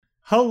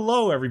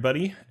Hello,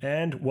 everybody,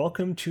 and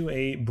welcome to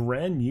a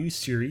brand new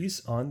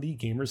series on the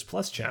Gamers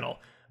Plus channel.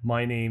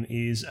 My name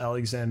is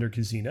Alexander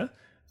Kazina.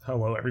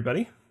 Hello,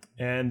 everybody,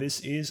 and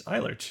this is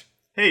Eilert.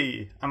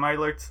 Hey, I'm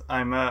Eilert.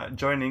 I'm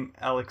joining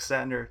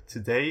Alexander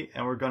today,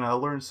 and we're gonna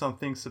learn some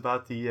things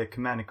about the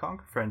Command &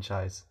 Conquer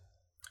franchise.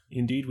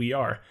 Indeed, we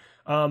are.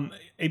 A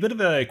bit of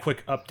a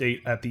quick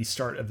update at the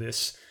start of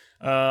this.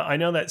 I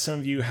know that some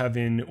of you have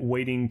been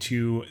waiting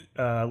to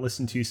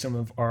listen to some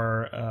of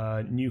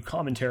our new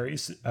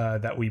commentaries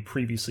that we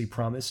previously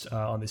promised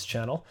on this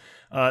channel.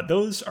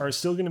 Those are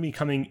still going to be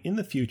coming in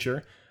the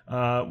future.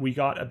 We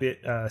got a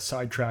bit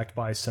sidetracked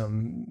by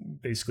some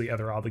basically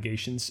other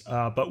obligations,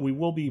 but we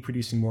will be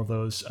producing more of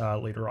those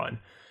later on.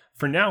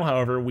 For now,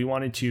 however, we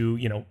wanted to,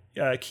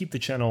 keep the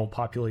channel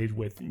populated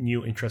with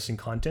new, interesting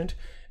content,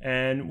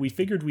 and we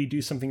figured we'd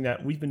do something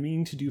that we've been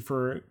meaning to do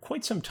for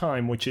quite some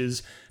time, which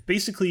is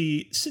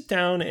basically sit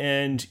down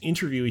and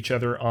interview each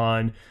other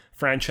on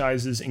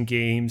franchises and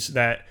games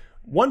that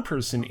one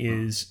person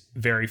is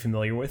very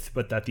familiar with,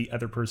 but that the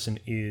other person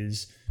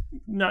is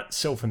not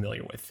so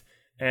familiar with.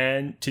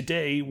 And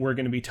today, we're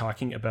going to be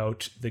talking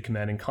about the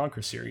Command &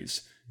 Conquer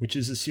series, which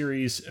is a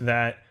series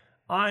that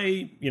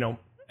I,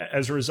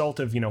 as a result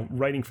of,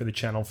 writing for the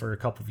channel for a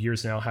couple of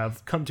years now,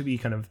 have come to be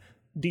kind of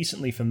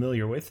decently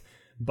familiar with,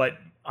 but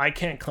I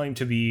can't claim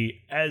to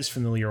be as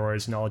familiar or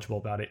as knowledgeable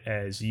about it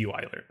as you,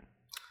 Eilert.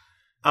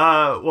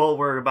 Well,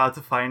 we're about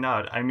to find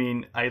out. I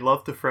mean, I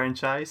love the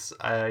franchise.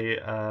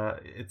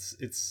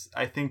 It's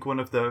I think one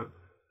of the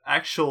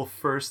actual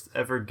first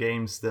ever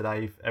games that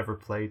I've ever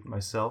played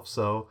myself.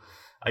 So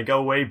I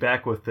go way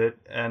back with it,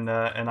 and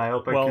I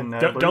hope I can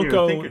learn you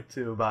a thing or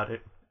two about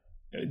it.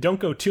 Don't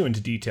go too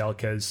into detail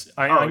because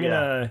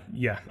I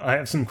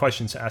have some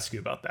questions to ask you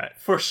about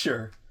that. For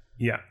sure.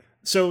 Yeah.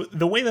 So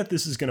the way that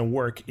this is going to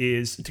work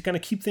is to kind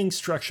of keep things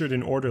structured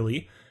and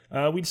orderly.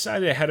 We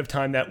decided ahead of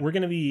time that we're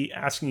going to be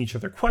asking each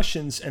other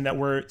questions and that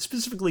we're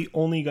specifically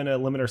only going to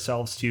limit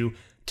ourselves to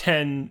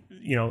 10,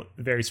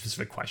 very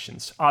specific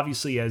questions.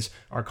 Obviously, as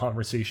our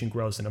conversation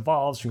grows and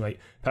evolves, we might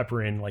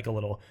pepper in like a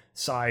little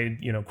side,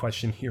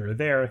 question here or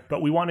there,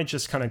 but we want to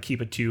just kind of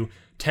keep it to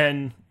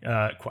 10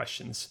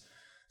 questions.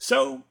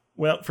 So,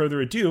 without further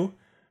ado,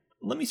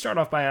 let me start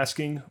off by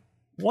asking,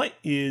 what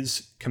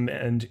is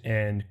Command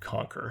 &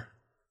 Conquer?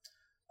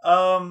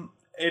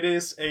 It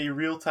is a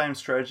real-time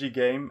strategy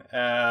game,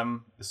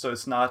 so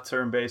it's not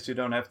turn-based. You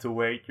don't have to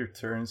wait your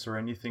turns or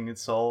anything.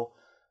 It's all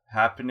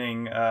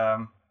happening,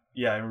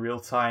 in real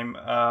time.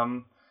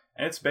 And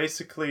it's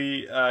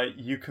basically,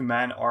 you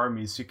command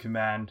armies, you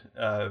command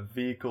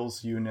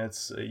vehicles,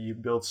 units, you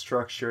build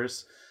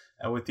structures.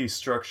 And with these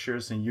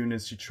structures and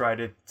units, you try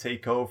to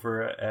take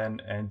over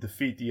and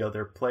defeat the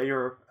other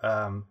player,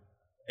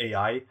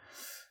 AI.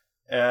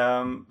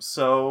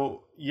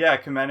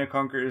 Command &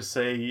 Conquer is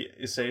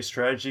a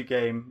strategy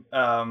game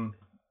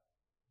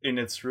in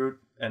its root,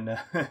 and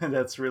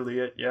that's really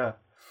it. Yeah.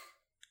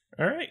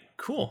 All right,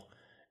 cool.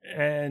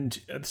 And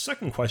the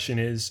second question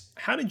is,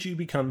 how did you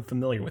become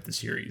familiar with the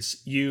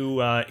series?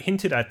 You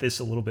hinted at this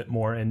a little bit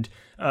more, and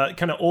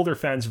kind of older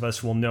fans of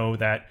us will know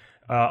that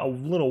a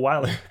little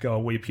while ago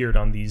we appeared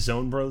on the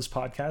Zone Bros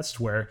podcast,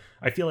 where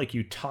I feel like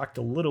you talked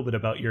a little bit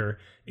about your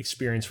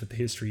experience with the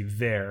history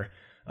there.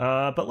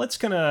 But let's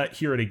kind of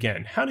hear it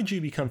again. How did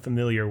you become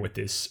familiar with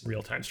this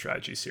real-time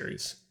strategy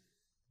series?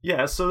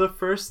 Yeah, so the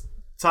first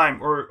time,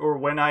 or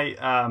when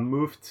I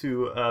moved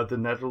to the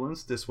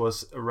Netherlands, this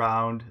was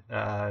around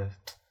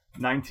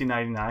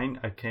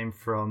 1999. I came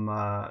from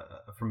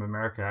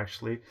America,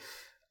 actually.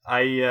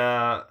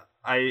 I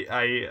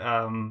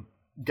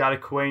got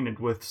acquainted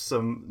with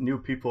some new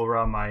people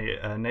around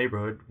my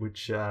neighborhood,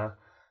 which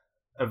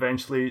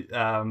eventually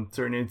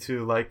turned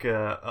into like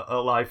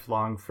a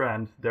lifelong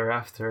friend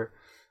thereafter.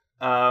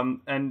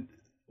 And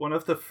one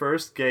of the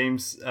first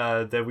games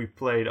that we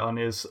played on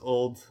his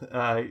old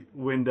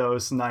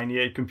Windows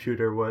 98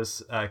 computer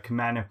was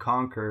Command &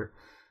 Conquer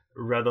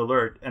Red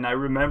Alert. And I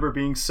remember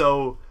being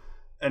so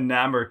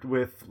enamored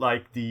with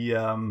like the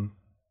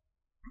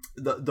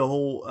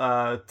whole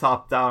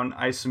top-down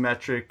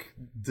isometric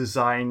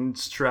design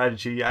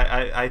strategy.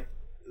 I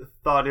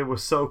thought it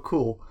was so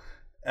cool.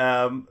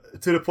 To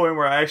the point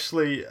where I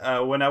actually,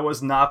 when I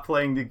was not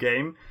playing the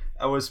game,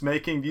 I was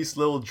making these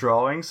little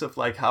drawings of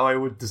like how I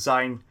would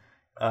design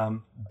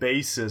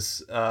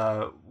bases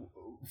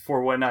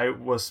for when I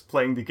was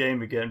playing the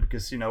game again,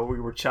 because we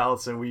were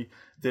childs and we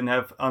didn't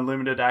have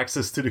unlimited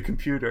access to the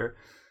computer.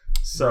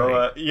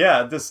 So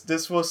right.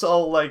 This was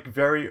all like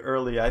very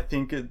early. I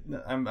think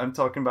I'm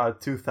talking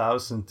about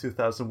 2000,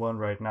 2001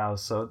 right now.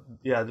 So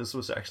yeah, this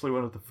was actually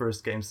one of the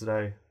first games that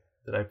I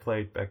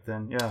played back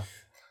then. Yeah.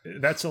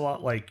 That's a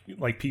lot like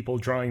people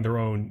drawing their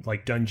own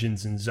like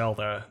dungeons in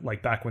Zelda,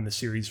 like back when the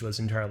series was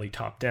entirely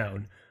top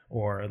down,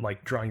 or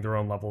like drawing their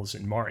own levels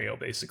in Mario,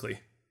 basically.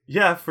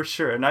 Yeah, for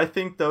sure. And I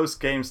think those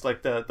games,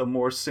 like the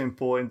more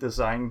simple in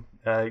design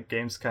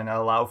games, kind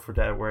of allow for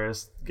that,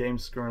 whereas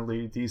games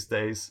currently these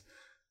days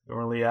don't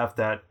really have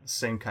that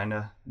same kind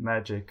of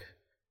magic.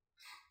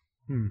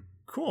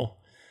 Cool.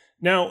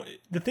 Now,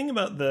 the thing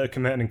about the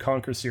Command and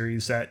Conquer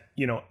series that,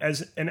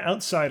 as an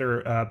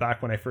outsider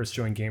back when I first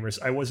joined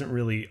Gamers, I wasn't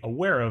really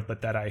aware of,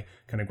 but that I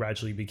kind of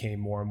gradually became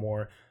more and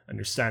more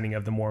understanding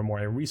of the more and more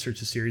I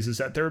researched the series, is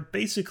that there are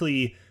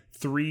basically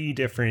 3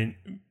 different,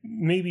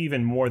 maybe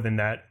even more than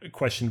that,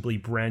 questionably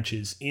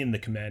branches in the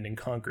Command and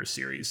Conquer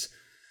series.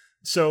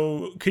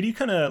 So could you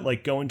kind of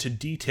like go into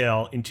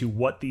detail into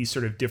what these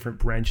sort of different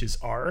branches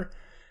are?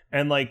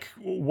 And like,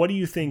 what do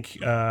you think,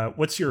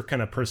 what's your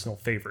kind of personal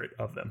favorite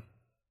of them?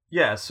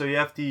 Yeah, so you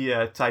have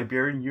the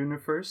Tiberian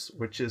universe,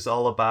 which is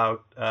all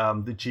about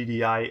the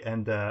GDI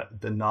and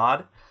the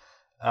Nod.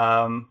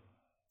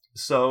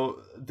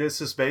 So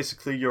this is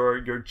basically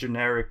your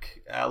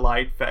generic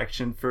allied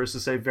faction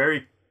versus a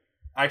very,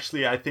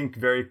 actually I think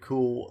very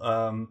cool,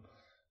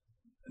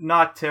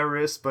 not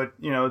terrorists, but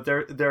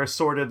they're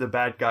sort of the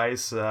bad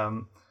guys,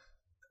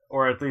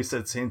 or at least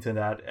it's hinted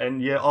at.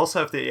 And you also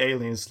have the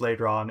aliens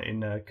later on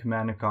in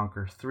Command and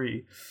Conquer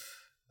 3.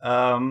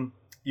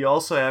 You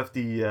also have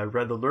the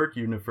Red Alert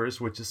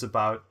universe, which is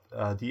about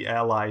the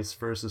Allies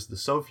versus the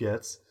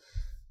Soviets.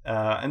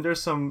 And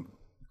there's some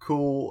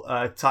cool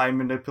time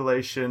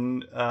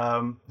manipulation,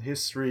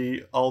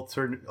 history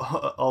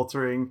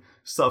altering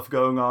stuff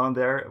going on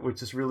there,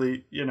 which is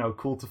really,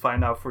 cool to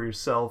find out for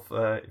yourself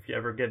if you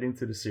ever get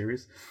into the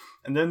series.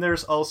 And then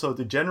there's also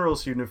the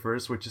Generals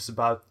universe, which is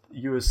about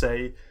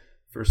USA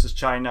versus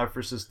China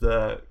versus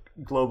the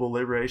Global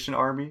Liberation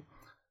Army,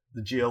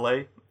 the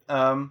GLA.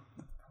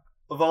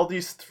 Of all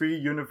these 3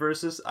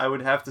 universes, I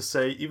would have to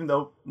say, even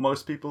though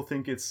most people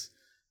think it's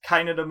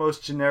kind of the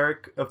most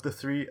generic of the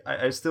 3,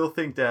 I still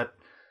think that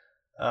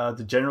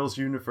the Generals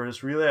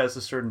universe really has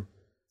a certain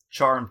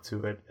charm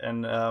to it.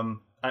 And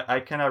I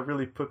cannot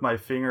really put my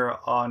finger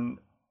on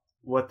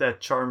what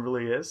that charm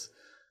really is.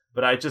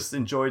 But I just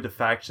enjoy the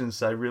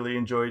factions. I really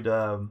enjoy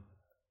the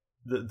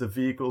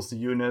vehicles, the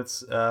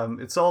units.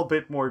 It's all a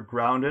bit more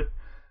grounded.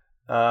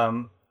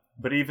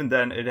 But even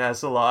then, it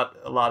has a lot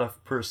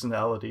of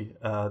personality,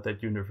 that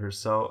universe.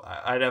 So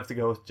I'd have to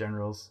go with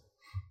Generals.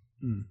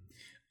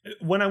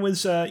 When I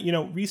was,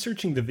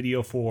 researching the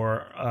video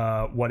for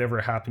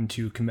whatever happened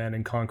to Command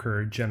and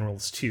Conquer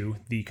Generals 2,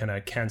 the kind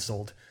of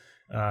canceled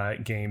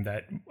game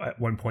that at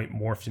one point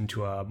morphed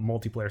into a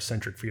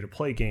multiplayer-centric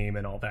free-to-play game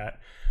and all that,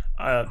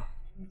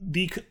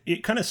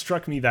 it kind of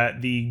struck me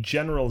that the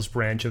Generals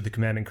branch of the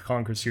Command and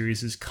Conquer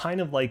series is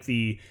kind of like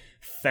the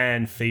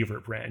fan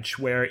favorite branch,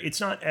 where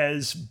it's not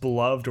as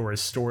beloved or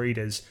as storied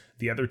as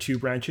the other 2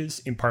 branches,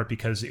 in part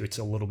because it's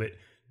a little bit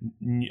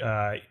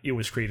it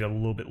was created a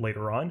little bit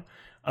later on,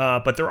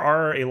 but there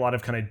are a lot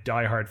of kind of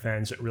diehard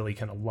fans that really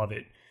kind of love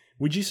it.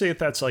 Would you say if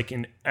that's like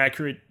an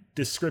accurate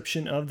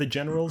description of the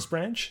Generals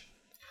branch?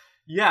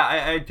 Yeah,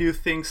 I do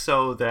think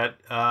so. That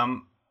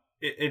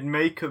it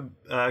may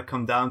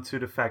come down to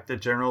the fact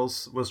that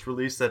Generals was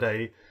released at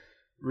a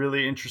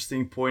really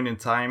interesting point in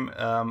time.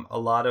 A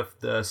lot of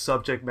the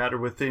subject matter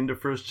within the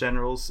first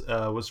Generals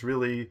was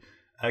really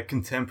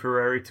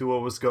contemporary to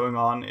what was going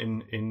on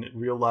in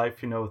real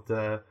life, with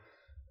the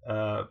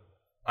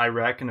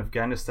Iraq and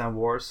Afghanistan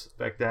wars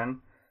back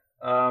then.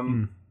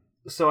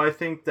 So I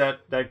think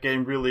that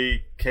game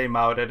really came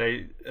out at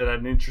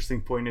an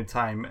interesting point in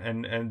time,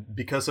 and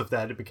because of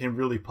that, it became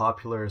really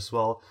popular as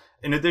well.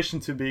 In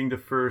addition to being the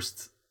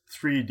first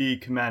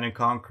 3D Command and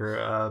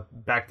Conquer,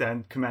 back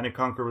then Command and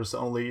Conquer was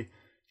only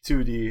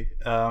 2D,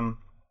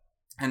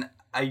 and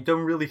I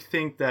don't really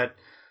think that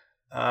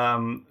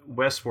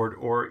Westward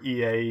or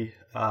EA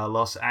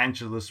Los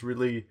Angeles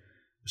really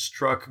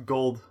struck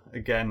gold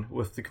again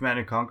with the Command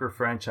and Conquer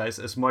franchise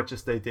as much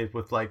as they did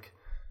with like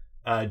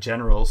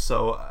Generals.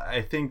 So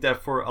I think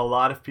that for a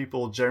lot of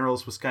people,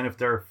 Generals was kind of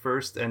their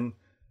first and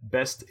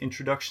best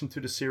introduction to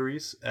the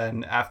series,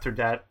 and after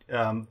that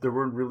there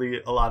weren't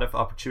really a lot of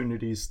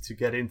opportunities to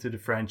get into the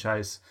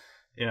franchise,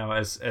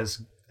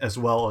 as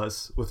well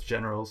as with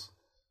Generals.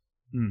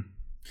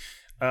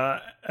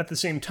 At the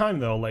same time,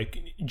 though, like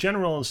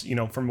Generals,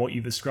 from what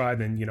you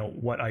described and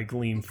what I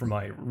gleaned from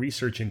my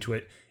research into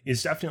it,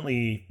 is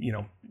definitely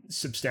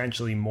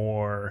substantially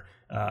more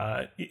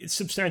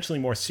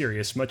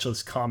serious, much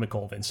less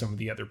comical than some of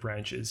the other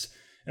branches.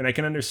 And I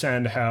can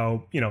understand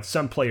how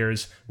some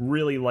players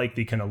really like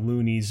the kind of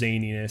loony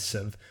zaniness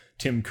of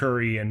Tim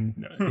Curry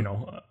and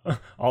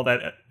all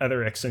that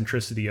other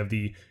eccentricity of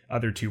the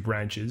other 2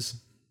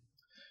 branches.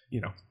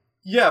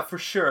 Yeah, for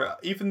sure.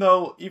 Even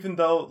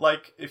though,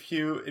 like, if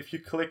you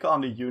click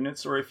on the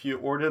units or if you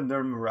order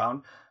them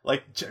around,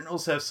 like,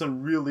 Generals have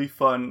some really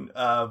fun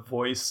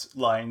voice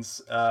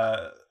lines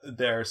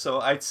there. So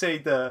I'd say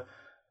the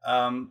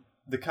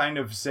kind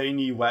of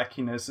zany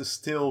wackiness is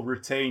still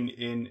retained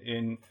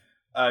in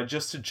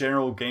just the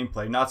general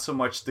gameplay, not so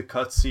much the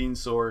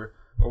cutscenes or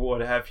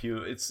what have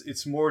you.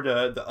 It's more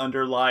the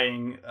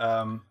underlying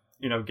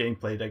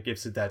gameplay that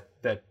gives it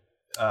that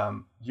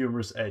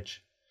humorous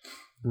edge.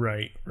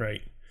 Right.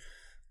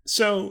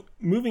 So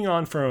moving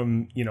on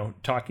from,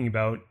 talking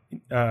about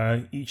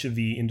each of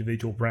the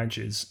individual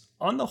branches,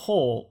 on the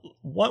whole,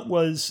 what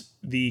was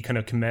the kind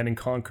of Command and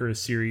Conquer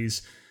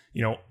series,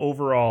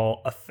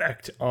 overall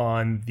effect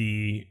on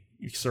the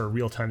sort of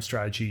real-time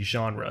strategy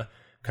genre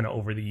kind of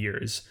over the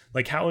years.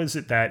 Like, how is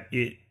it that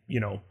it,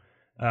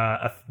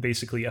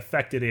 basically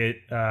affected it,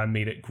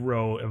 made it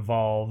grow,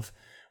 evolve?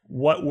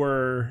 What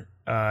were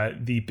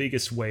the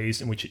biggest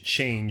ways in which it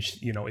changed,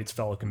 its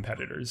fellow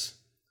competitors?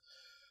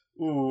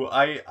 Ooh,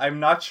 I'm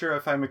not sure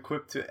if I'm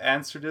equipped to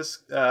answer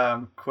this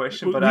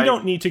question, but we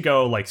don't need to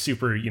go like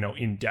super,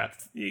 in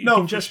depth. You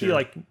can just be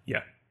like,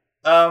 yeah.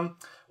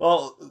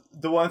 Well,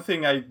 the one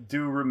thing I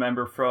do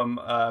remember from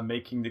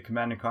making the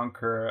Command and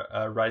Conquer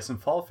Rise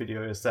and Fall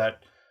video is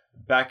that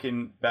back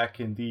in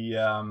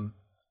the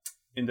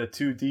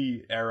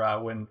 2D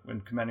era, when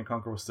Command and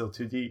Conquer was still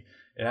 2D,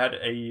 it had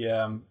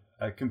a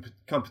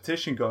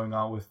competition going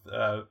on with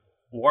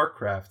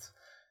Warcraft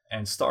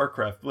and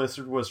StarCraft.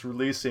 Blizzard was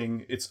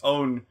releasing its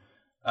own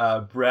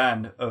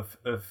brand of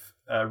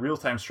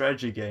real-time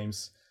strategy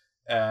games,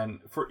 and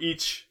for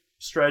each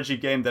strategy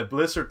game that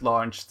Blizzard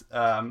launched,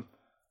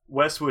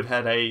 Westwood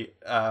had a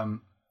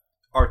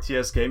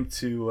RTS game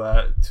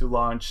to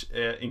launch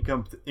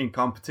in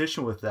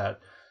competition with that.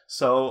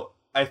 So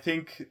I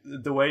think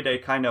the way they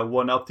kind of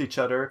one-upped each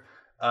other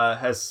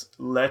has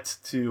led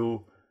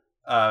to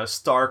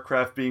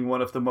StarCraft being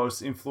one of the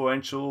most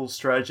influential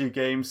strategy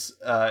games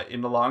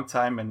in a long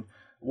time, and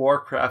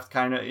Warcraft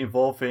kind of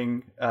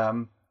evolving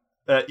to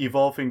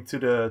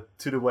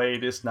the way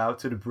it is now,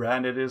 to the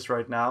brand it is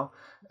right now.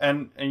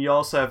 And you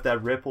also have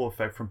that ripple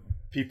effect from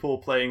people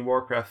playing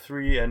Warcraft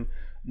 3 and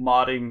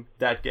modding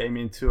that game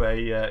into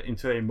a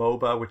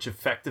MOBA, which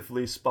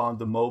effectively spawned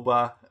the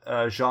MOBA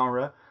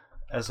genre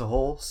as a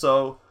whole.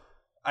 So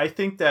I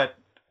think that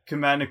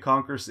Command and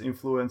Conquer's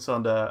influence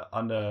on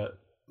the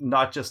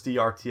not just the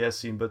RTS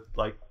scene, but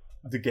like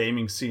the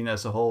gaming scene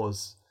as a whole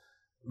is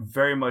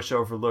very much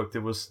overlooked.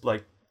 It was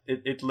like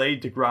it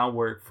laid the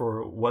groundwork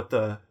for what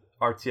the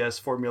RTS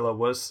formula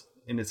was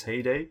in its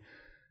heyday,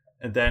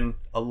 and then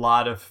a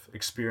lot of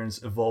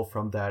experience evolved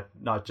from that,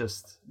 not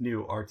just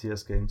new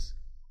RTS games.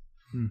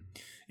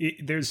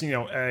 There's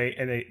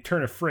a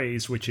turn of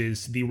phrase which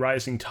is the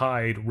rising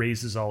tide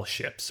raises all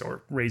ships,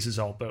 or raises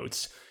all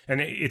boats,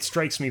 and it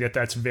strikes me that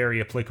that's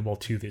very applicable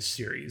to this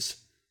series.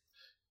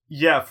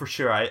 Yeah, for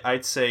sure.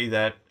 I'd say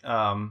that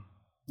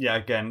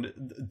again,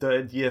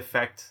 the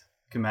effect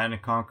Command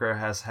and Conquer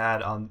has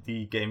had on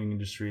the gaming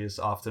industry is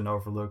often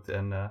overlooked,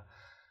 and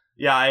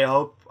I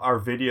hope our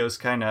videos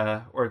kind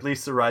of, or at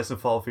least the Rise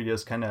and Fall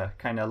videos,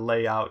 kind of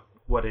lay out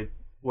what it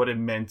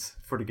meant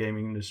for the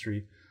gaming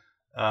industry.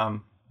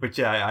 But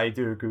yeah, I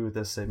do agree with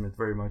that statement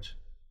very much.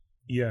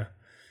 Yeah.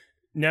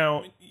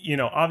 Now,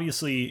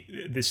 obviously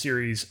this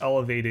series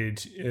elevated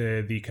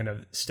the kind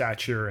of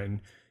stature and,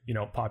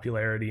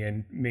 popularity,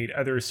 and made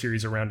other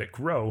series around it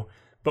grow.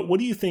 But what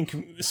do you think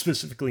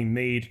specifically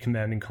made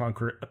Command and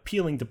Conquer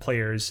appealing to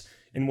players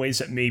in ways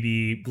that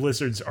maybe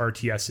Blizzard's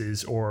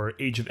RTSs or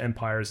Age of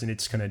Empires and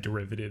its kind of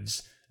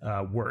derivatives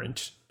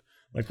weren't?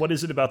 Like, what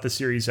is it about the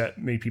series that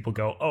made people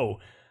go, oh,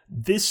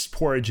 this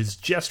porridge is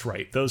just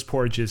right, those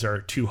porridges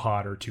are too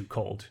hot or too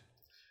cold?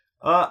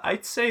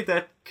 I'd say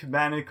that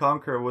Command and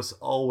Conquer was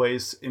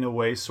always, in a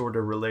way, sort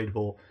of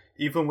relatable.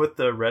 Even with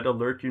the Red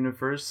Alert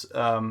universe,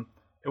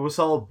 it was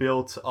all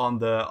built on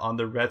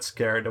the Red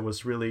Scare that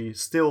was really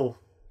still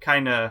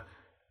kind of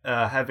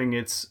having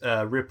its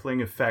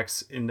rippling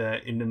effects in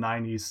the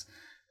 90s,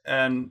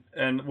 and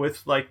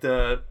with like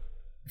the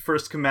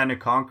first Command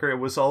and Conquer, it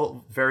was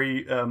all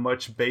very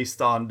much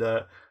based on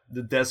the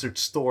Desert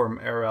Storm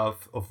era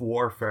of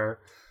warfare,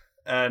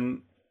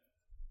 and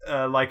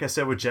like I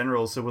said with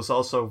Generals, it was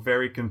also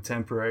very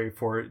contemporary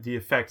for the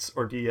effects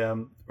or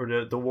the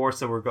wars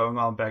that were going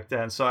on back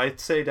then. So I'd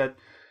say that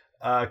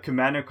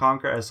Command and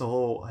Conquer as a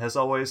whole has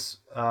always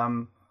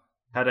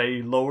had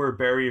a lower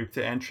barrier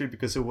to entry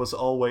because it was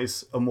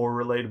always a more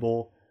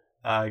relatable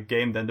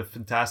game than the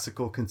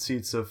fantastical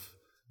conceits of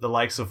the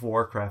likes of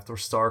Warcraft or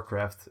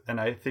StarCraft, and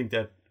I think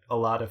that a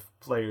lot of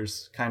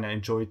players kind of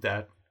enjoyed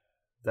that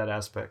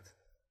aspect.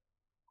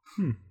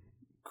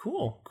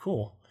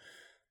 Cool.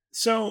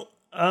 So,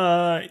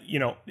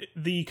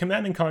 the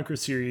Command and Conquer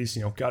series,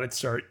 got its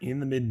start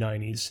in the mid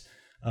 90s,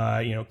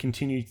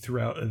 continued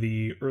throughout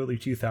the early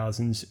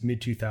 2000s,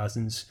 mid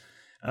 2000s.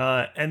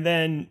 And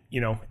then,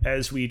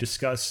 as we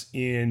discuss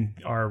in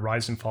our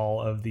Rise and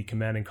Fall of the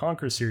Command and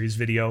Conquer series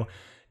video,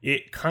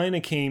 it kind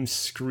of came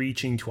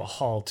screeching to a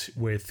halt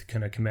with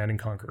kind of Command and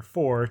Conquer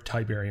 4,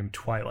 Tiberium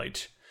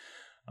Twilight.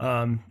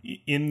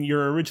 In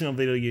your original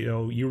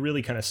video, you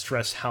really kind of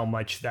stress how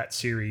much that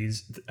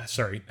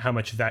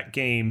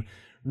game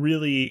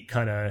really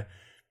kind of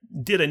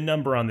did a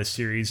number on the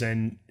series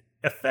and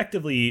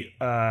effectively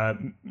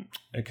kind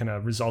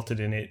of resulted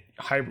in it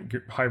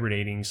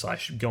hibernating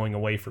 / going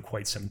away for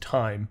quite some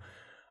time.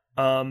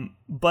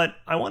 But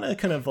I want to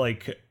kind of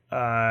like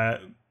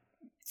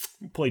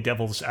play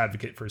devil's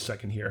advocate for a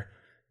second here.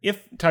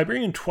 If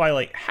Tiberium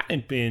Twilight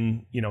hadn't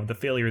been, the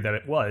failure that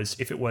it was,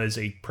 if it was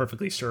a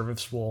perfectly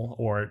serviceable,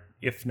 or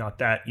if not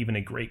that, even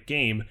a great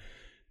game,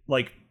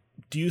 like,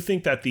 do you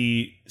think that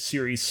the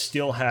series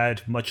still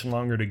had much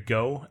longer to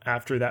go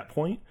after that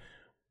point?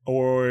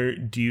 Or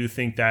do you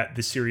think that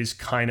the series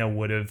kind of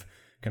would have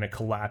kind of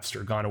collapsed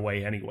or gone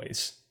away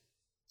anyways.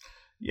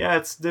 Yeah,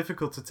 it's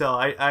difficult to tell.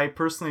 I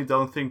personally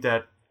don't think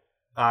that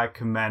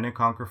Command and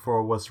Conquer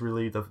 4 was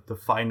really the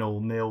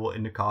final nail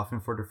in the coffin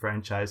for the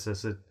franchise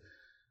as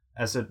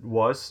it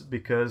was,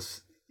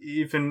 because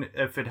even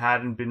if it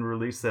hadn't been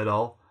released at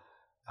all,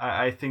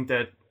 I think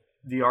that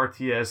the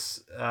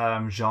RTS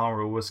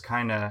genre was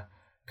kind of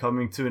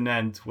coming to an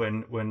end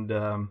when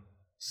the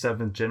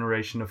seventh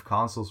generation of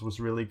consoles was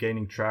really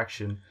gaining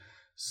traction.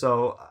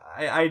 So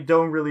I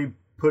don't really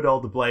put all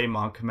the blame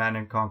on Command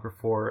and Conquer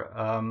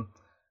 4.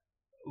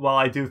 While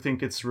I do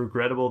think it's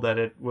regrettable that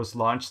it was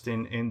launched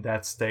in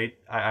that state,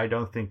 I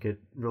don't think it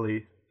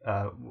really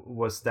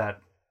was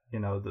that,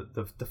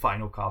 the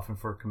final coffin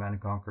for Command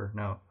and Conquer.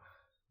 No.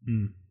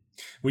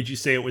 Would you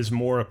say it was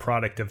more a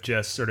product of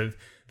just sort of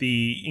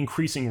the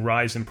increasing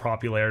rise in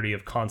popularity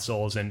of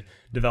consoles and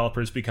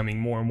developers becoming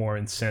more and more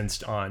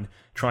incensed on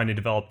trying to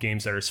develop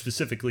games that are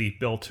specifically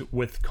built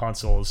with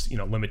consoles,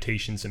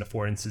 limitations and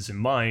affordances in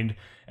mind,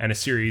 and a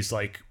series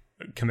like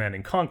Command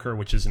and Conquer,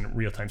 which is a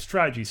real-time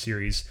strategy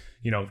series,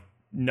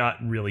 not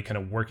really kind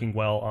of working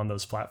well on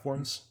those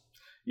platforms?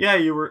 Yeah,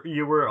 you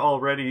were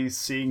already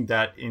seeing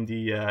that in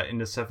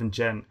the seventh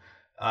gen,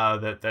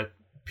 that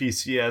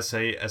PC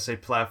as a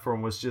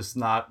platform was just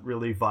not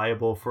really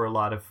viable for a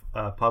lot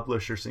of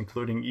publishers,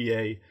 including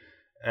EA,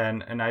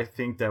 and I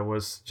think that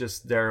was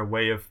just their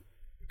way of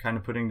kind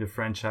of putting the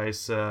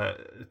franchise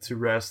to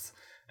rest.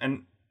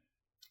 And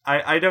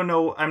I don't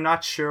know, I'm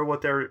not sure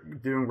what they're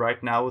doing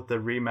right now with the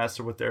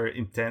remaster, what their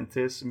intent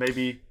is.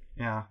 Maybe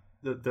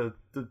the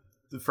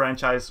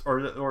franchise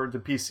or the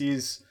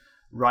PCs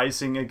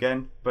rising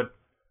again, but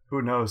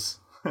who knows?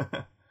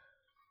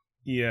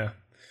 Yeah.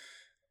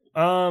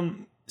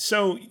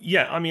 So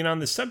yeah, I mean, on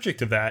the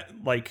subject of that,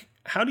 like,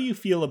 how do you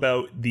feel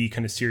about the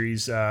kind of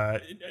series,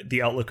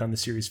 the outlook on the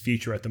series'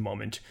 future at the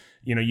moment?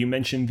 You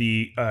mentioned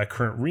the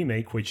current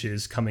remake, which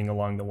is coming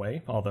along the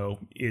way, although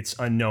it's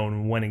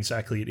unknown when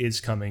exactly it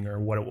is coming or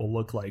what it will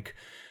look like.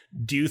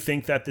 Do you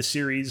think that the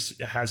series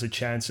has a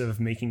chance of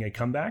making a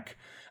comeback?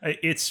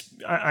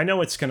 I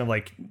know it's kind of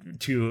like,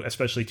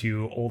 especially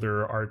to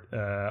older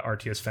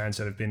RTS fans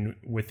that have been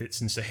with it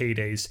since the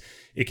heydays,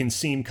 it can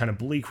seem kind of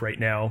bleak right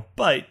now,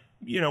 but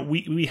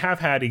we have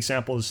had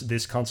examples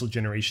this console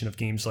generation of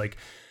games like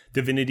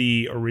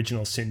Divinity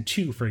Original Sin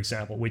 2, for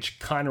example, which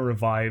kind of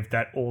revived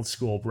that old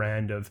school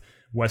brand of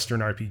Western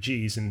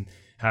RPGs and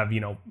have,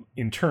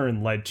 in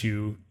turn led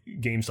to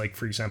games like,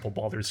 for example,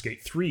 Baldur's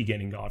Gate 3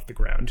 getting off the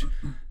ground.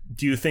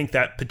 Do you think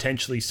that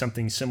potentially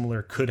something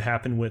similar could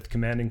happen with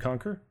Command and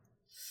Conquer?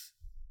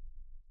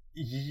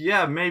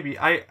 Yeah, maybe.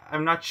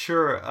 I'm not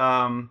sure.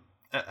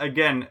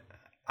 Again,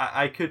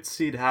 I could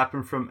see it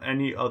happen from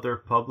any other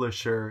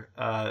publisher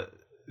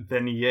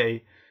than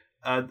EA.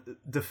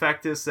 The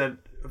fact is that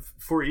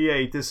for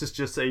EA, this is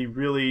just a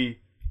really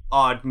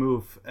odd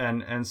move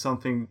and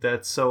something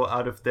that's so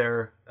out of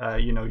their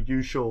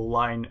usual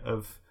line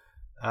of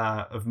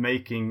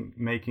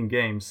making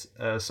games.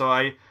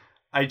 So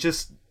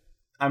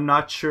I'm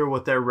not sure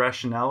what their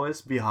rationale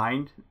is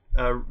behind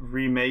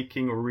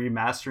remaking or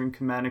remastering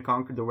Command and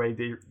Conquer the way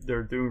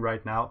they're doing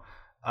right now.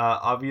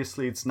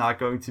 Obviously, it's not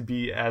going to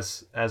be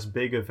as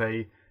big of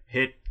a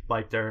hit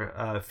like their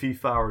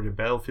FIFA or the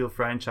Battlefield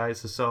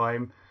franchises. So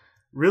I'm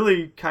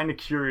really kind of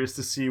curious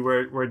to see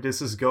where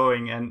this is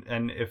going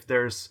and if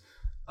there's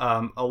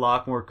a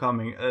lot more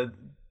coming.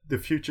 The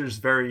future is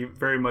very,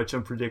 very much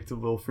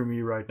unpredictable for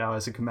me right now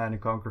as a Command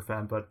and Conquer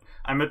fan, but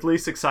I'm at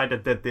least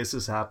excited that this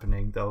is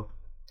happening, though.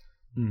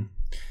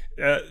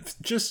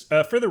 Just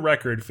for the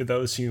record, for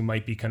those who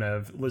might be kind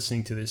of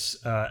listening to this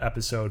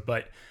episode,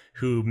 but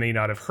who may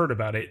not have heard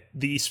about it,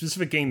 the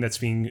specific game that's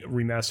being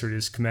remastered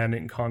is Command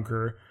and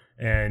Conquer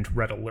and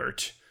Red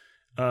Alert.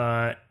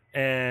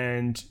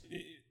 And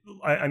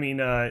I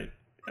mean,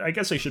 I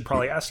guess I should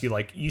probably ask you,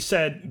 like, you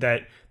said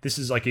that this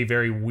is like a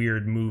very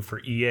weird move for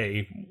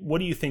EA. What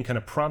do you think kind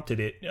of prompted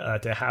it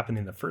to happen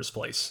in the first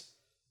place?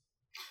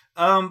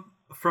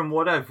 From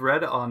what I've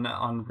read on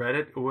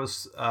Reddit, it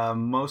was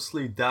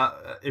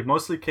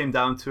mostly came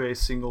down to a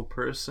single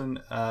person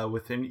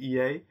within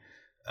EA.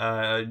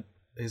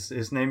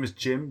 His name is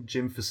Jim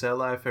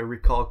Fasella, if I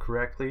recall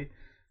correctly,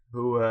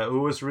 who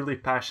was really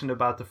passionate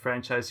about the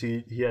franchise.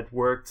 He had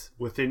worked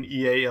within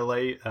EA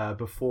LA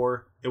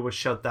before it was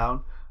shut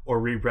down or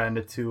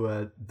rebranded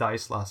to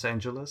DICE Los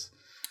Angeles.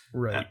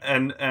 Right.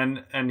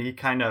 And he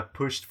kind of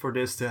pushed for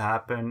this to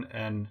happen,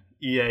 and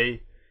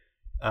EA.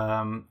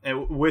 And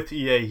with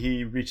EA,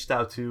 he reached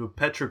out to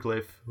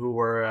Petroglyph, who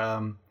were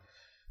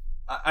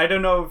I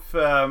don't know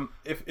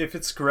if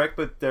it's correct,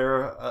 but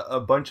there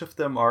a bunch of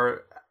them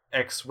are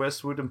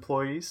ex-Westwood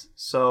employees,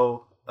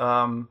 so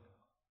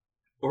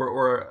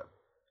or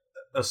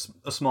a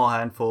small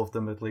handful of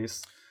them at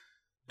least,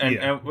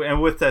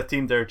 and with that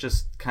team, they're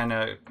just kind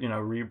of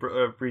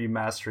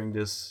remastering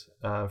this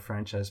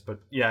franchise. But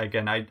yeah,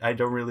 again, I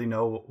don't really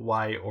know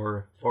why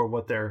or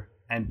what their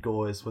end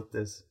goal is with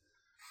this.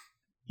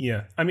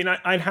 Yeah, I mean,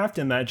 I'd have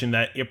to imagine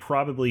that it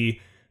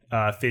probably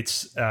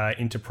fits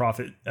into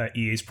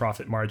EA's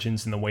profit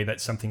margins in the way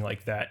that something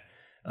like that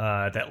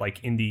that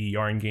like indie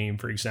yarn game,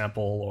 for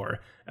example, or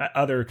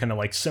other kind of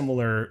like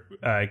similar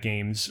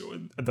games,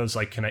 those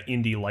like kind of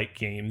indie like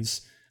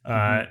games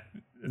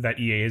that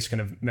EA has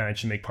kind of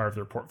managed to make part of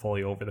their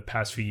portfolio over the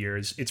past few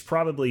years, it's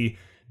probably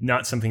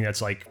not something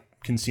that's like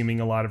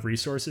consuming a lot of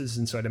resources.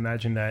 And so I'd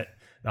imagine that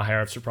the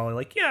higher ups are probably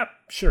like, yeah,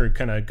 sure,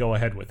 kind of go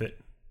ahead with it.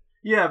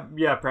 Yeah,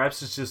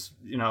 perhaps it's just,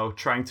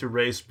 trying to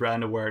raise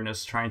brand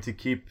awareness, trying to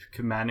keep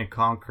Command &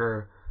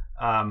 Conquer,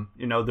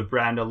 the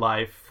brand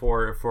alive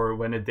for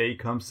when a day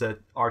comes that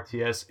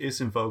RTS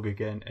is in vogue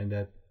again, and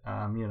that,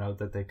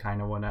 that they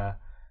kind of want to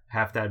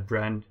have that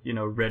brand,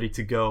 ready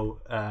to go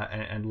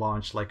and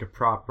launch like a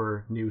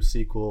proper new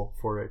sequel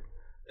for it.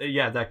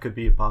 Yeah, that could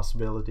be a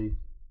possibility.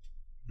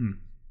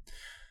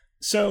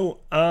 So,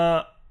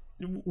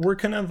 we're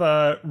kind of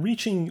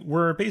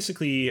we're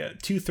basically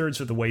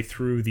 2/3 of the way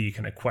through the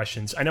kind of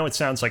questions. I know it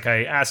sounds like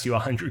I asked you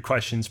 100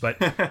 questions, but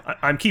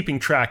I'm keeping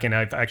track, and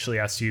I've actually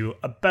asked you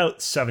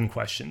about 7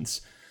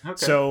 questions. Okay.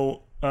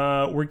 So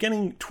we're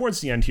getting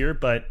towards the end here,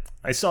 but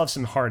I still have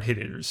some hard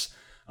hitters.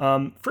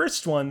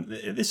 First one,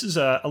 this is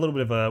a little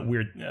bit of a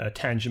weird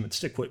tangent, but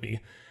stick with me.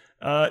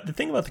 The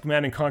thing about the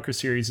Command & Conquer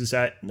series is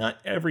that not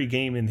every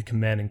game in the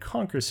Command &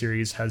 Conquer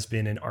series has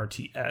been an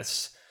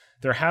RTS.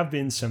 There have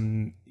been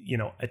some,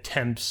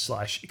 attempts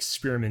 /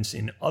 experiments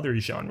in other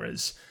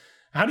genres.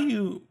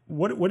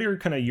 What are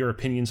kind of your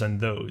opinions on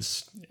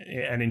those?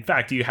 And in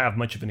fact, do you have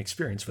much of an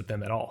experience with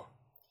them at all?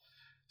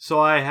 So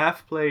I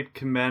have played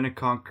Command &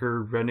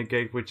 Conquer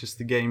Renegade, which is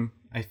the game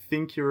I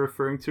think you're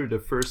referring to, the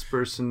first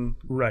person.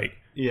 Right.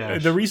 Yeah.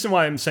 The reason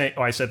why I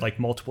said like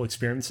multiple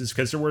experiences,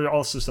 because there were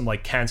also some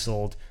like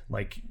canceled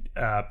like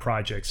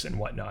projects and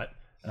whatnot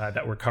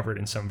that were covered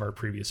in some of our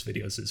previous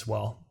videos as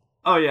well.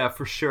 Oh yeah,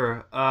 for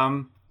sure.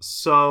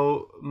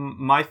 So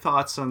my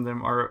thoughts on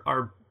them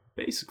are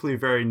basically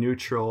very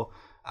neutral.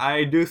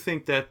 I do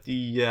think that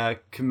the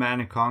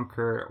Command &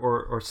 Conquer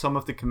or some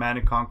of the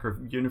Command & Conquer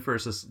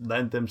universes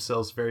lend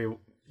themselves very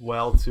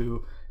well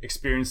to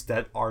experience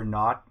that are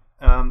not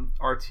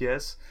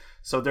RTS.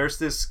 So there's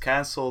this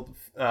canceled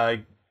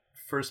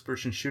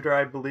first-person shooter,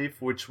 I believe,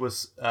 which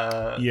was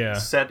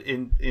set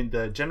in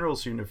the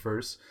Generals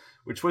universe,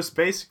 which was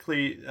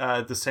basically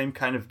the same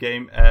kind of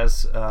game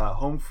as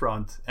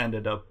Homefront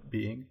ended up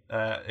being,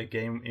 a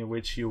game in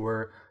which you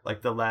were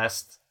like the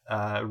last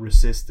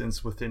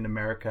resistance within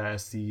America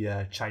as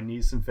the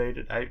Chinese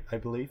invaded, I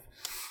believe.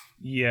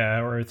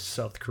 Yeah, or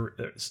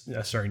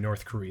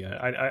North Korea.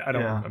 I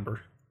don't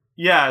remember.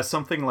 Yeah,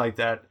 something like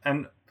that.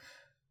 And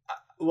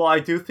well, I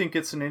do think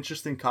it's an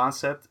interesting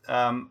concept.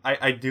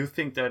 I do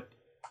think that,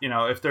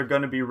 if they're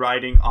going to be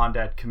riding on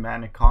that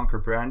Command & Conquer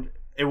brand,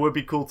 it would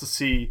be cool to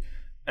see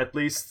at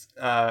least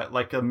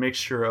like a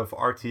mixture of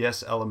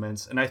RTS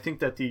elements. And I think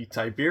that the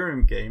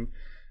Tiberium game,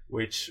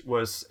 which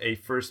was a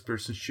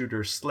first-person shooter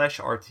 /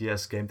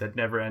 RTS game that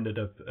never ended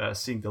up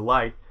seeing the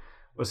light,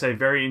 was a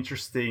very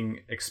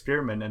interesting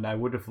experiment. And I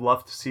would have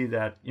loved to see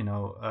that,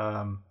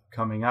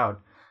 coming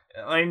out.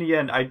 In the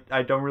end,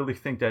 I don't really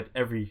think that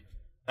every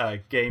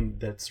game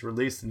that's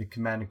released in the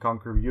Command &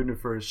 Conquer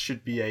universe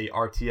should be a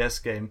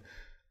RTS game.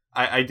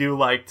 I do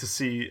like to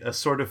see a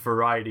sort of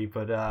variety,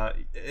 but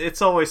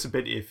it's always a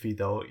bit iffy,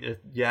 though.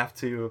 You have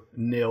to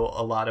nail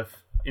a lot of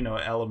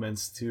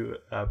elements to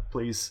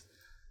please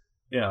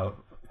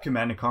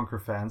Command & Conquer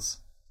fans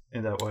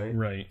in that way.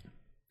 Right.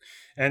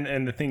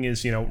 And the thing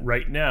is,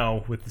 right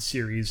now with the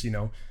series,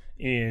 on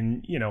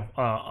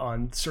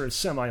sort of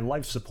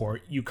semi-life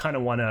support, you kind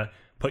of want to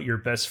put your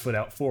best foot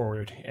out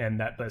forward, and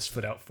that best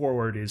foot out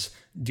forward is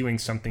doing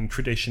something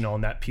traditional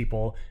and that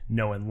people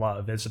know and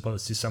love, as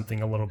opposed to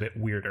something a little bit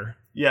weirder.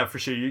 Yeah, for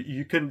sure.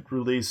 You couldn't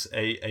release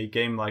a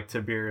game like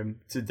Tiberium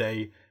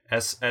today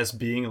as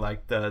being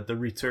like the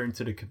return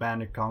to the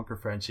Command & Conquer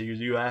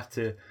franchise. You have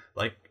to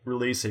like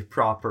release a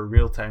proper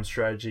real-time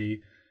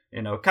strategy,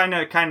 kind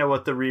of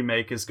what the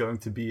remake is going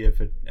to be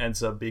if it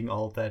ends up being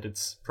all that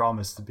it's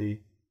promised to be.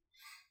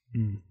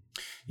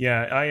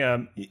 Yeah,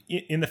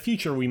 in the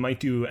future we might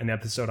do an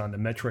episode on the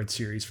Metroid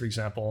series, for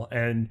example,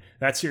 and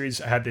that series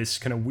had this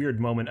kind of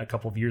weird moment a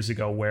couple of years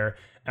ago where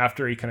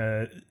after a kind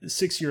of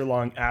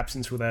 6-year-long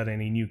absence without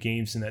any new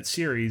games in that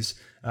series,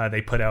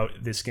 they put out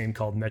this game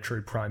called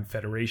Metroid Prime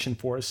Federation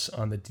Force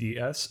on the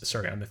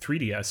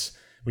 3DS,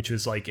 which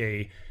was like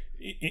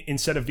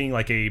instead of being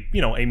like a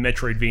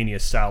Metroidvania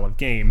style of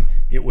game,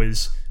 it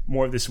was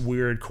more of this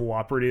weird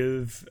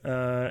cooperative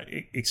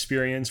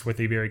experience with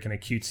a very kind of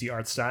cutesy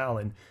art style,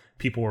 and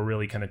people were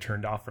really kind of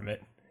turned off from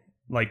it.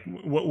 Like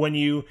when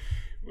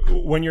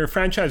your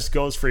franchise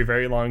goes for a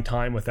very long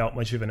time without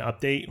much of an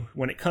update,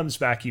 when it comes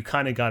back, you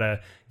kind of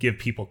gotta give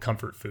people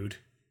comfort food.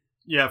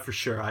 Yeah, for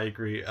sure, I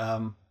agree.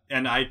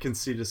 And I can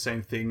see the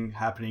same thing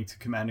happening to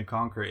Command &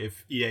 Conquer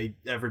if EA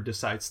ever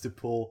decides to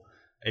pull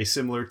a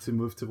similar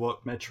move to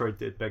what Metroid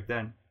did back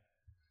then.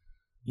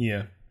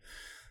 Yeah.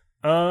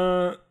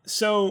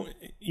 So,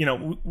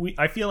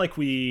 I feel like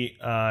we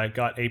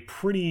got a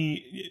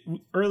pretty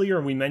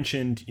earlier. We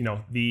mentioned,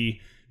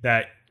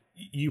 that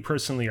you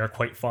personally are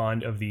quite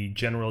fond of the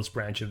Generals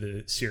branch of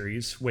the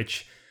series,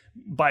 which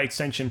by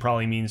extension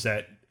probably means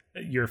that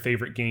your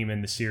favorite game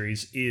in the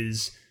series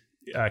is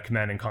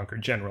Command and Conquer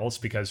Generals,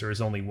 because there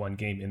is only one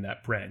game in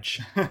that branch.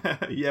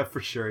 Yeah, for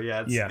sure.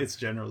 Yeah, it's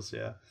Generals.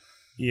 Yeah.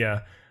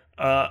 Yeah.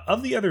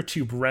 Of the other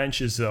two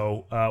branches,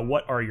 though,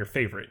 what are your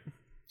favorite?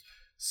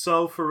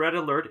 So for Red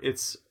Alert,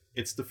 it's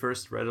the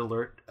first Red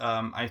Alert.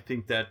 I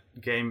think that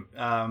game.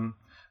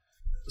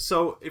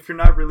 So if you're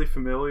not really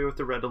familiar with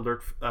the Red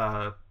Alert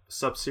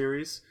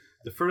sub-series,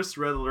 the first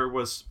Red Alert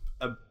was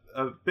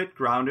a bit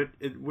grounded.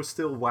 It was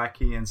still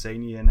wacky and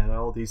zany and had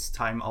all these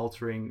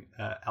time-altering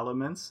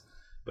elements,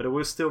 but it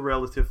was still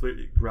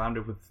relatively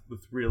grounded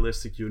with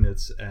realistic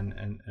units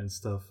and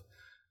stuff.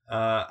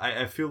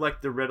 I feel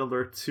like the Red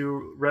Alert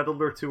 2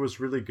 was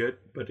really good,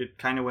 but it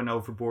kind of went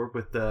overboard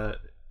with the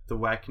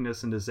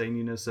wackiness and the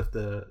zaniness of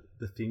the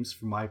themes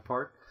for my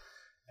part.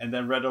 And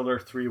then Red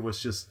Alert 3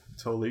 was just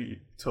totally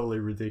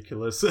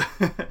ridiculous.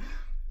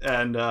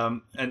 and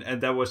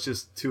that was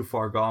just too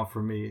far gone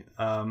for me.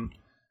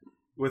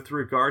 With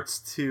regards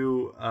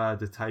to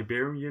the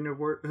Tiberium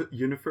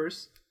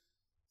universe,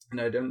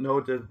 and I don't know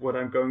that what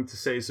I'm going to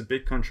say is a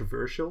bit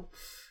controversial.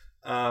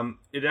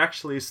 It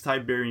actually is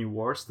Tiberium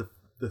Wars,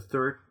 the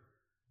third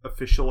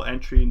official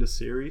entry in the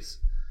series.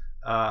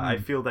 I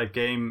feel that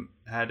game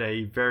had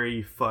a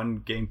very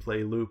fun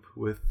gameplay loop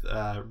with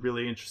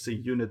really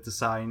interesting unit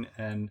design,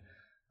 and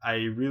I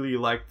really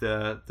liked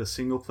the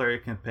single player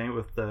campaign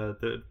with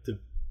the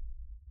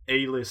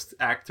A-list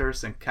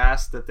actors and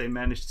cast that they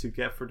managed to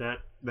get for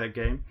that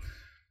game.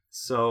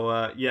 So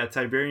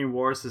Tiberium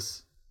Wars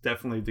is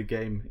definitely the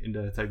game in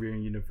the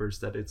Tiberium universe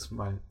that is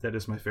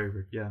my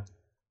favorite. Yeah.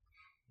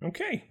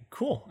 Okay,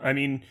 cool. I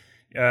mean,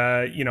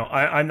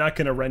 I'm not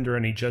going to render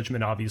any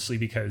judgment, obviously,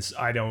 because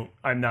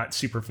I'm not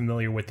super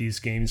familiar with these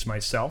games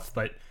myself.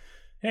 But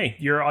hey,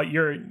 you're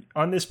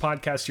on this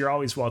podcast. You're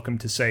always welcome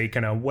to say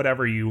kind of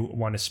whatever you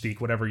want to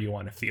speak, whatever you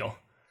want to feel.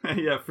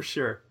 Yeah, for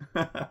sure.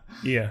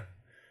 Yeah.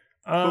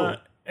 Cool.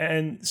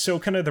 And so,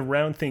 kind of to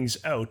round things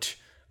out,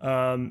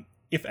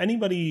 if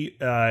anybody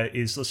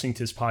is listening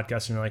to this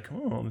podcast and they're like,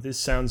 "Oh, this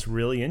sounds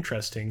really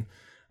interesting.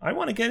 I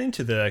want to get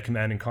into the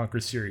Command and Conquer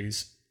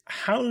series."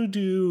 How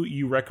do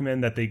you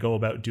recommend that they go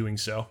about doing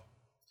so?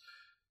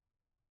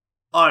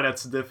 Oh,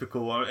 that's a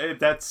difficult one.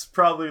 That's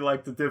probably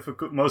like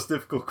the most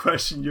difficult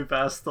question you've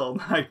asked all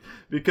night.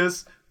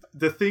 Because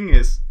the thing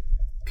is,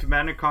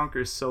 Command &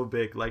 Conquer is so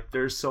big. Like,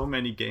 there's so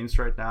many games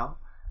right now.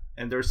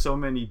 And there's so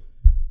many...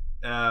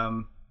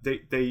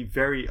 They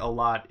vary a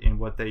lot in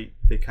what they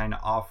kind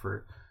of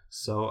offer.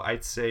 So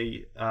I'd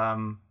say,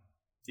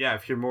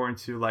 if you're more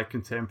into like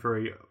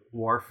contemporary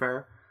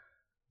warfare,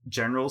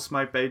 Generals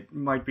might be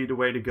the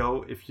way to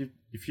go. If you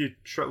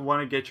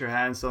want to get your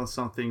hands on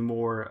something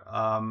more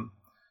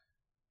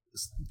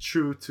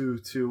true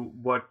to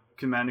what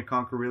Command &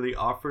 Conquer really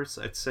offers,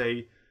 I'd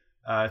say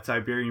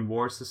Tiberium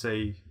Wars is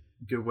a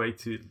good way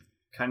to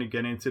kind of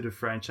get into the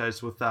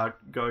franchise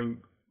without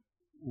going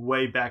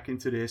way back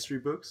into the history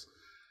books.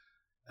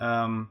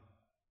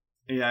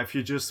 If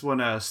you just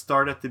want to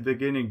start at the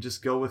beginning,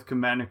 just go with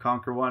Command &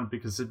 Conquer 1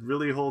 because it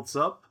really holds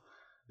up.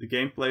 The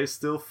gameplay is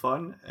still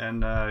fun,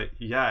 and I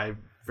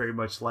very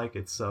much like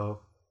it.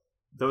 So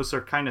those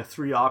are kind of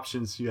three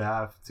options you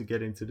have to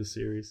get into the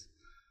series.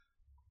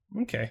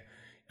 Okay.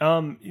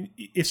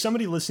 If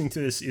somebody listening to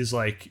this is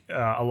like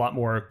a lot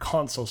more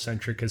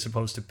console-centric as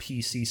opposed to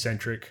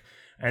PC-centric,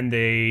 and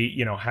they,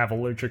 have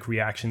allergic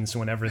reactions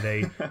whenever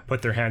they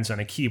put their hands on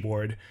a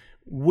keyboard,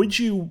 would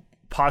you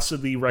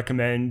possibly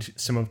recommend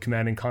some of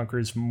Command &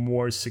 Conquer's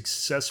more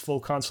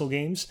successful console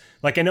games?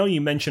 Like, I know you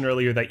mentioned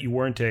earlier that you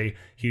weren't a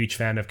huge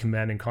fan of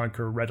Command &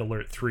 Conquer Red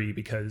Alert 3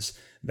 because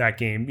that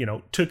game,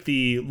 took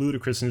the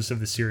ludicrousness of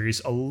the series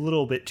a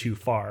little bit too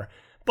far.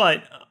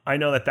 But I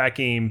know that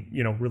game,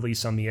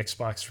 released on the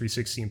Xbox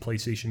 360 and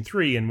PlayStation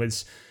 3 and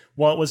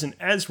while it wasn't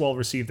as well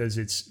received as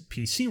its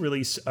PC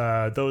release,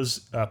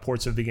 those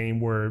ports of the game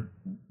were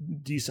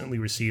decently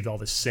received all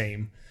the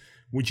same.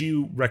 Would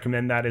you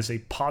recommend that as a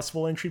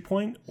possible entry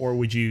point, or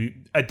would you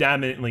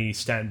adamantly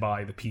stand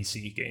by the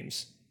PC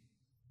games?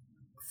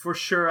 For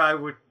sure, I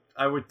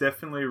would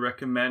definitely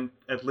recommend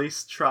at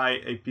least try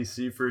a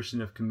PC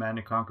version of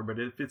Command & Conquer. But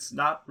if it's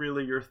not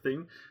really your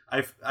thing,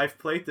 I've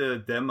played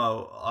the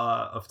demo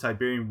of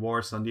Tiberium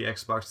Wars on the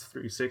Xbox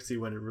 360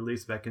 when it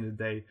released back in the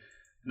day,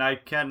 and I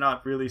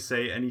cannot really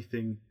say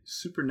anything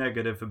super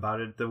negative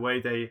about it. The way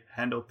they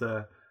handled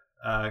the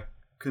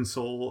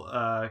console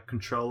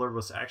controller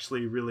was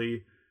actually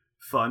really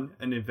fun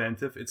and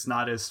inventive. It's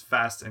not as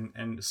fast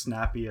and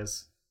snappy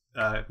as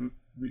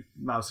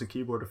mouse and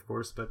keyboard, of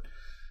course, but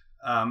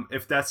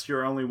if that's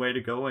your only way to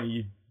go and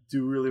you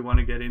do really want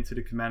to get into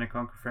the Command &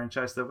 Conquer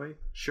franchise that way,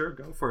 sure,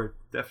 go for it.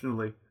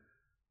 Definitely.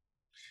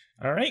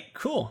 All right,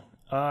 cool.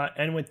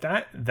 And with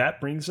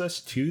that brings us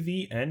to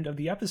the end of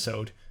the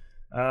episode.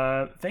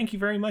 Thank you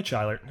very much,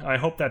 Eilert. I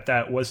hope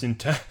that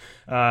wasn't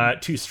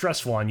too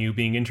stressful on you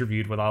being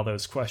interviewed with all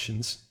those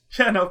questions.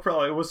 Yeah, no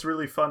problem. It was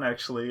really fun,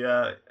 actually.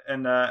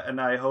 And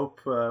I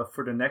hope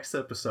for the next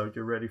episode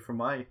you're ready for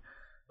my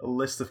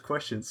list of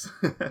questions.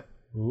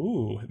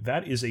 Ooh,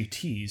 that is a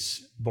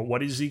tease. But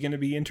what is he going to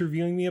be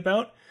interviewing me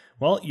about?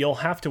 Well, you'll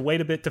have to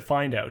wait a bit to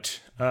find out,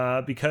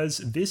 because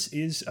this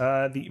is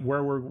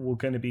where we're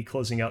going to be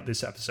closing out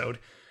this episode.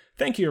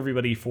 Thank you,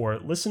 everybody, for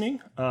listening.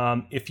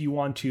 If you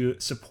want to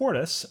support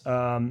us,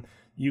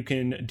 you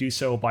can do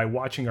so by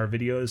watching our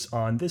videos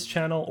on this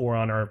channel or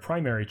on our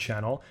primary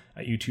channel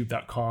at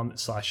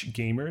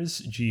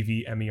youtube.com/gamers,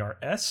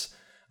 GVMERS.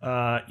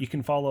 You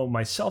can follow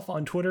myself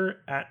on Twitter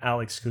at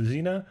Alex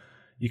Kozina.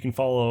 You can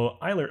follow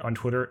Eilert on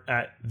Twitter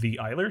at the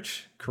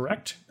Eilert,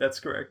 correct? That's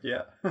correct,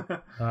 yeah.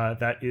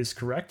 That is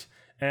correct.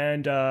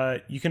 And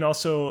you can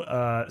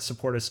also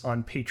support us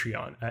on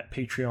Patreon at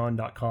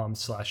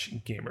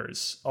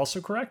patreon.com/gamers.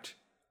 Also correct?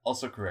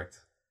 Also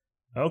correct.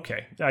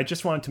 Okay. I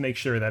just wanted to make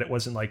sure that it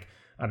wasn't like,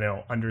 I don't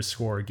know,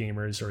 underscore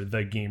gamers or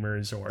the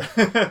gamers or...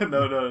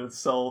 No,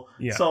 it's all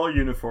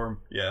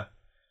uniform, yeah.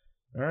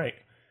 All right.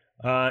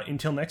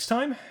 Until next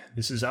time,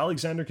 this is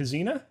Alexander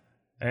Kozina,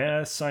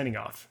 signing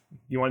off.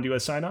 You want to do a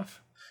sign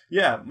off?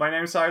 Yeah, my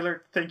name is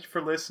Eilert. Thank you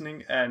for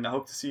listening, and I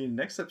hope to see you in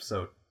the next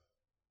episode.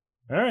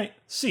 All right.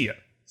 See ya.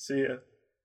 See ya.